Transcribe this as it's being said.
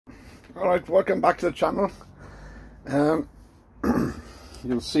Alright, welcome back to the channel.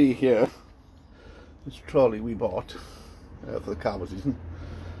 You'll see here this trolley we bought for the cargo season.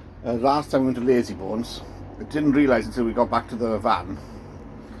 Last time we went to Lazy Bones, I didn't realise until we got back to the van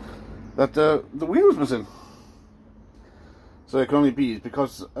that the wheel was missing. So it can only be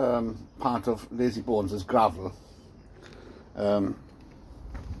because part of Lazy Bones is gravel.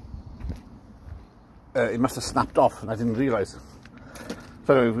 It must have snapped off and I didn't realise.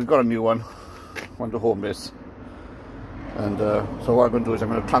 So anyway, we've got a new one to home base, and so what I'm going to do is I'm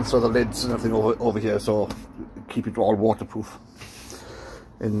going to transfer the lids and everything over here, so keep it all waterproof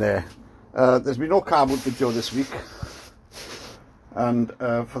in there. There's been no car boot video this week, and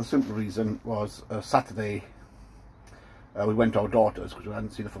for the simple reason was Saturday we went to our daughter's because we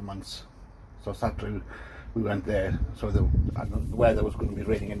hadn't seen her for months. So Saturday we went there, so the weather was going to be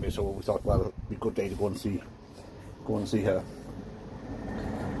raining anyway, so we thought, well, it'd be a good day to go and see her.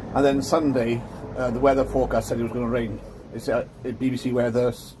 And then Sunday, the weather forecast said it was going to rain. It's BBC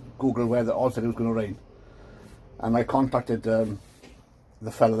Weather, Google Weather, all said it was going to rain. And I contacted the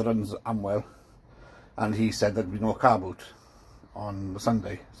fella that runs Amwell, and he said there'd be no car boot on the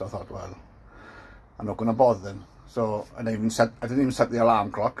Sunday. So I thought, well, I'm not going to bother then. So I didn't even set the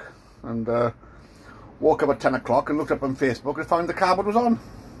alarm clock, and woke up at 10 o'clock and looked up on Facebook and found the car boot was on.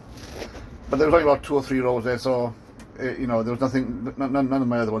 But there was only about 2 or 3 rows there, so you know, there was nothing, none of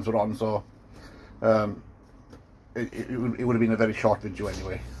my other ones were on, so it would have been a very short video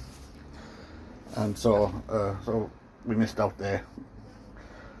anyway, and so we missed out there.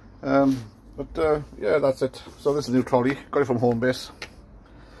 But yeah, that's it. So this is a new trolley, got it from home base,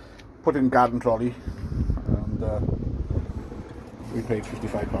 put in garden trolley, and we paid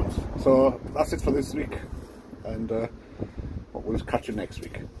 £55. So that's it for this week, and we'll catch you next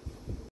week.